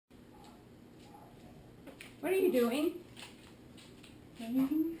What are you doing?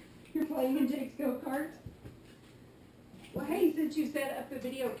 You're playing in Jake's go-kart? Well, hey, since you set up the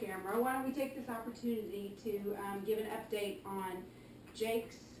video camera, why don't we take this opportunity to give an update on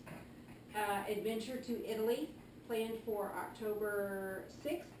Jake's adventure to Italy, planned for October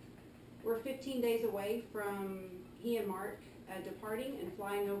 6th. We're 15 days away from he and Mark departing and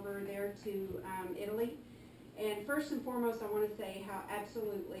flying over there to Italy. And first and foremost, I want to say how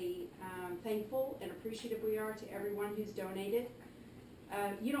absolutely thankful and appreciative we are to everyone who's donated.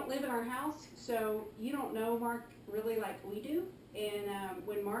 You don't live in our house, so you don't know Mark really like we do. And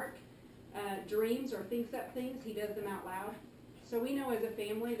when Mark dreams or thinks up things, he does them out loud. So we know as a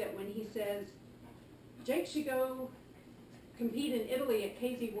family that when he says, Jake should go compete in Italy at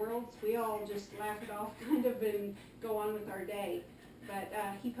Casey Worlds, we all just laugh it off kind of and go on with our day. But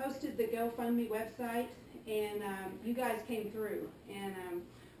he posted the GoFundMe website, and you guys came through, and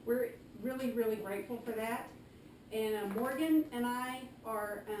we're really, really grateful for that. And Morgan and I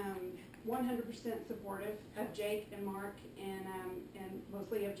are 100% supportive of Jake and Mark, and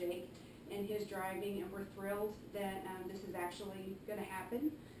mostly of Jake and his driving, and we're thrilled that this is actually going to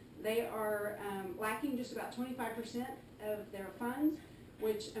happen. They are lacking just about 25% of their funds,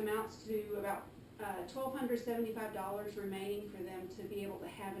 which amounts to about $1,275 remaining for them to be able to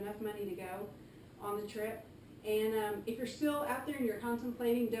have enough money to go on the trip. And if you're still out there and you're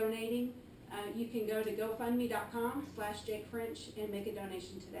contemplating donating, you can go to gofundme.com/JakeFrench and make a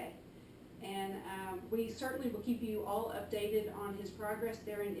donation today. And we certainly will keep you all updated on his progress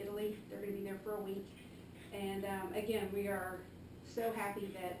there in Italy. They're going to be there for a week. And again, we are so happy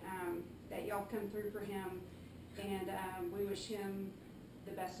that that y'all come through for him, and we wish him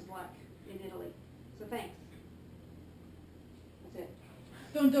the best of luck in Italy. So thanks. That's it.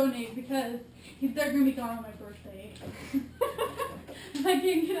 Don't donate because they're going to be gone on my birthday. I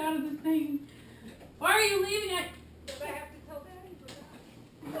can't get out of this thing. Why are you leaving it? Because I have to tell Daddy for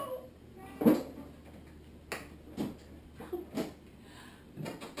that.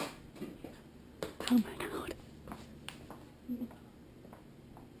 Oh my